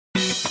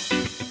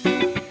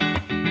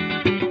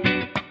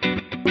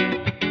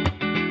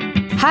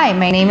Hi,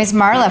 my name is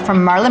Marla from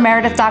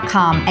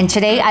marlameredith.com, and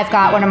today I've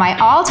got one of my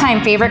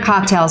all-time favorite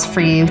cocktails for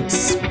you,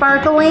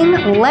 sparkling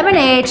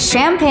lemonade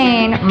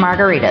champagne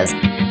margaritas.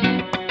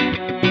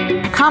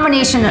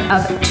 Combination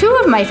of two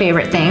of my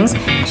favorite things,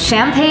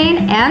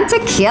 champagne and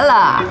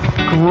tequila.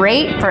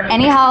 Great for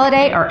any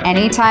holiday or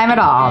any time at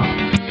all.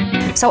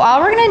 So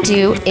all we're gonna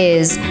do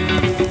is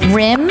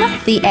rim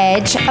the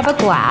edge of a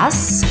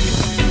glass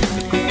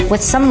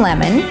with some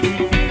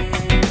lemon.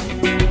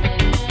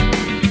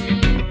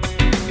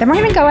 Then we're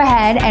gonna go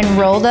ahead and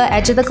roll the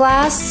edge of the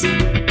glass.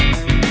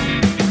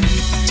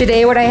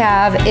 Today what I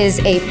have is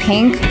a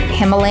pink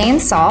Himalayan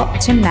salt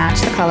to match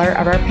the color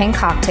of our pink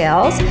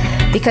cocktails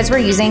because we're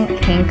using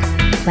pink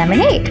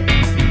lemonade.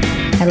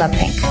 I love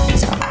pink,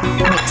 so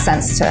it makes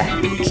sense to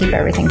keep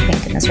everything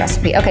pink in this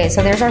recipe. Okay,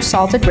 so there's our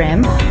salted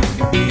rim.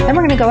 Then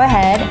we're gonna go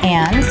ahead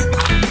and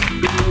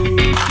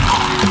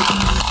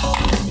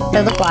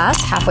fill the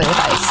glass halfway with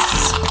ice.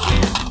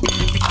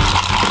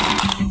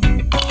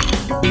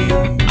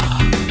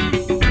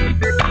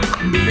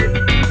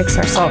 Fix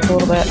our salt a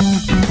little bit.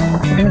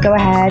 We're gonna go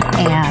ahead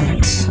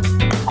and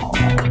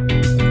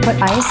put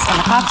ice in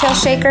the cocktail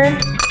shaker.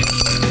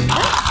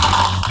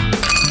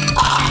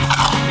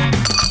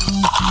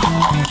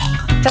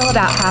 Fill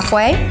about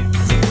halfway.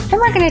 Then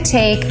we're gonna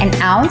take an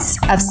ounce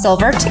of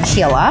silver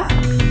tequila.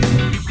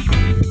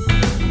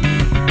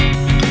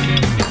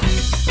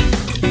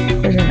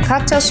 Put it in the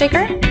cocktail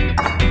shaker.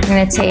 We're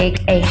gonna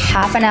take a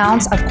half an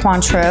ounce of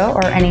Cointreau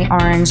or any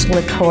orange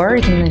liqueur.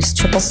 You can use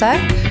triple sec.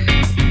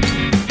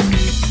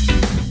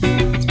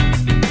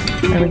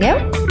 There we go.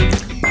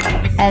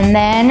 And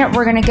then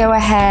we're gonna go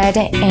ahead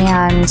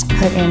and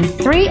put in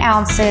 3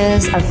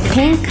 ounces of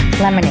pink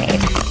lemonade.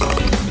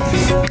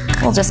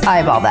 We'll just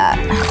eyeball that,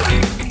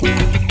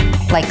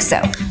 like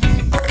so.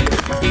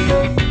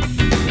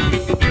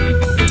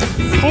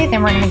 Okay,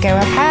 then we're gonna go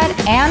ahead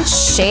and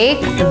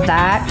shake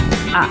that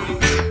up.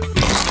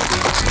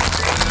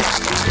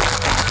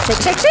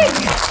 Shake, shake, shake.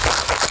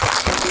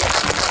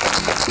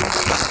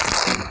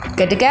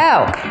 Good to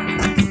go.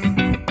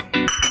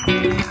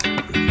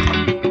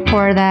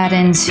 Pour that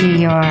into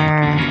your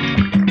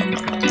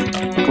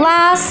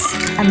glass,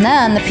 and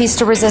then the piece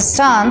de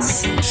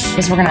resistance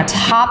is we're gonna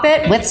top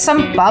it with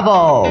some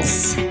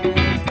bubbles. Get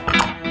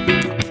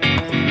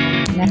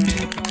ready.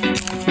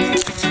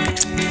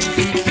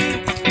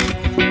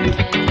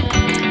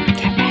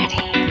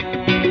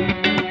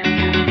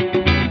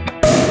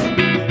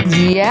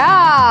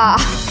 Yeah!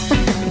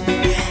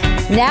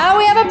 Now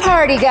we have a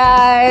party,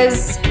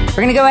 guys.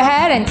 We're gonna go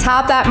ahead and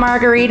top that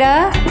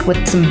margarita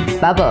with some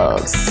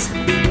bubbles.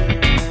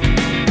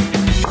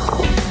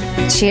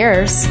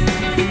 Cheers.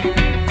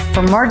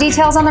 For more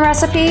details on the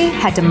recipe,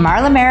 head to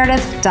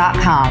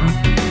marlameredith.com.